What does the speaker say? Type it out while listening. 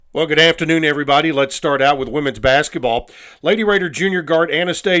Well, good afternoon, everybody. Let's start out with women's basketball. Lady Raider junior guard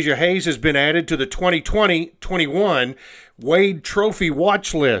Anastasia Hayes has been added to the 2020-21 Wade Trophy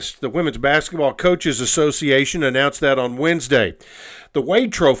watch list. The Women's Basketball Coaches Association announced that on Wednesday. The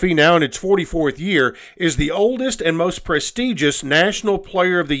Wade Trophy, now in its 44th year, is the oldest and most prestigious National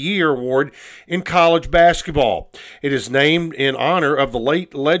Player of the Year award in college basketball. It is named in honor of the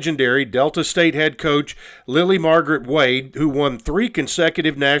late legendary Delta State head coach Lily Margaret Wade, who won 3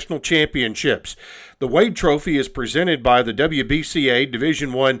 consecutive national championships. The Wade Trophy is presented by the WBCA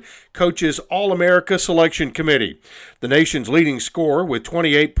Division I Coaches All-America Selection Committee. The nation's leading scorer with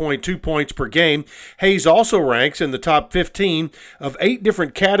 28.2 points per game, Hayes also ranks in the top 15 of 8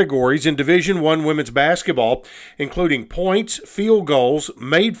 different categories in Division I women's basketball, including points, field goals,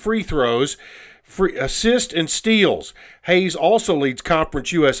 made free throws, assists, and steals. Hayes also leads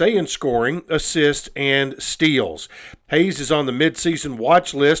Conference USA in scoring, assists, and steals. Hayes is on the midseason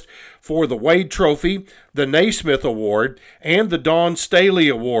watch list for the Wade Trophy, the Naismith Award, and the Dawn Staley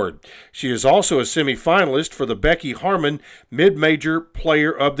Award. She is also a semifinalist for the Becky Harmon Mid-Major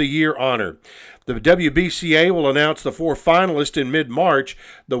Player of the Year honor. The WBCA will announce the 4 finalists in mid-March.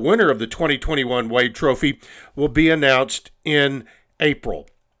 The winner of the 2021 Wade Trophy will be announced in April.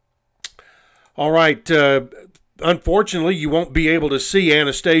 All right, unfortunately, you won't be able to see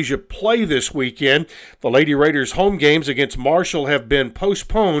Anastasia play this weekend. The Lady Raiders' home games against Marshall have been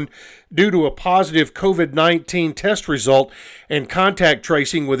postponed due to a positive COVID-19 test result and contact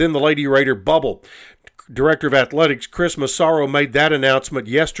tracing within the Lady Raider bubble. Director of Athletics Chris Massaro made that announcement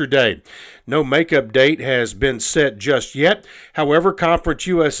yesterday. No makeup date has been set just yet. However, Conference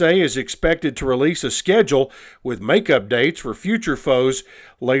USA is expected to release a schedule with makeup dates for future foes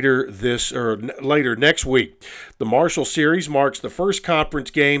later next week. The Marshall series marks the first conference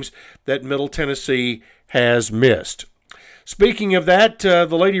games that Middle Tennessee has missed. Speaking of that, the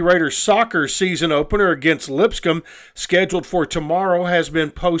Lady Raiders soccer season opener against Lipscomb, scheduled for tomorrow, has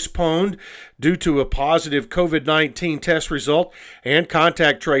been postponed due to a positive COVID-19 test result and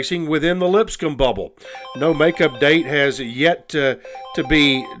contact tracing within the Lipscomb bubble. No makeup date has yet to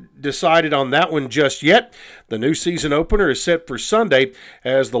be decided on that one just yet. The new season opener is set for Sunday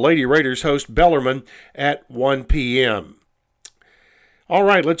as the Lady Raiders host Bellarmine at 1 p.m. All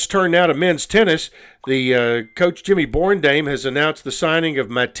right, let's turn now to men's tennis. The coach Jimmy Borndame has announced the signing of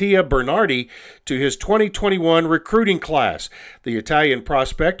Mattia Bernardi to his 2021 recruiting class. The Italian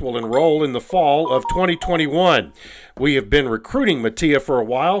prospect will enroll in the fall of 2021. We have been recruiting Mattia for a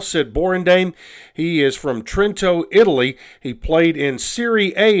while, said Borndame. He is from Trento, Italy. He played in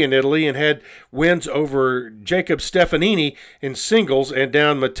Serie A in Italy and had wins over Jacob Stefanini in singles and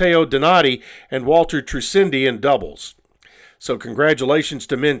down Matteo Donati and Walter Trusindi in doubles. So congratulations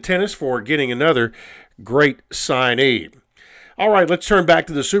to men tennis for getting another great signee. All right, let's turn back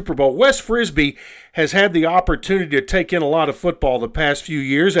to the Super Bowl. Wes Frisbee has had the opportunity to take in a lot of football the past few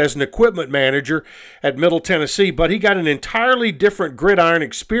years as an equipment manager at Middle Tennessee, but he got an entirely different gridiron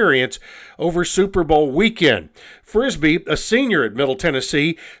experience over Super Bowl weekend. Frisbee, a senior at Middle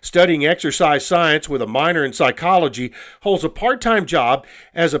Tennessee, studying exercise science with a minor in psychology, holds a part-time job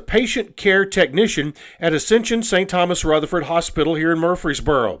as a patient care technician at Ascension St. Thomas Rutherford Hospital here in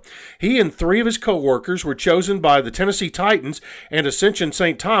Murfreesboro. He and 3 of his co-workers were chosen by the Tennessee Titans and Ascension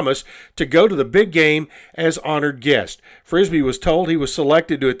St. Thomas to go to the big game as honored guest. Frisbee was told he was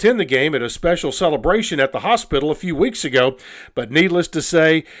selected to attend the game at a special celebration at the hospital a few weeks ago, but needless to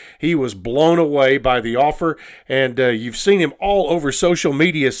say, he was blown away by the offer, and you've seen him all over social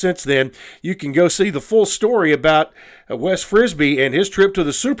media since then. You can go see the full story about Wes Frisbee and his trip to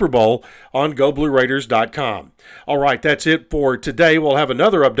the Super Bowl on GoBlueRaiders.com. All right, that's it for today. We'll have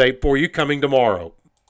another update for you coming tomorrow.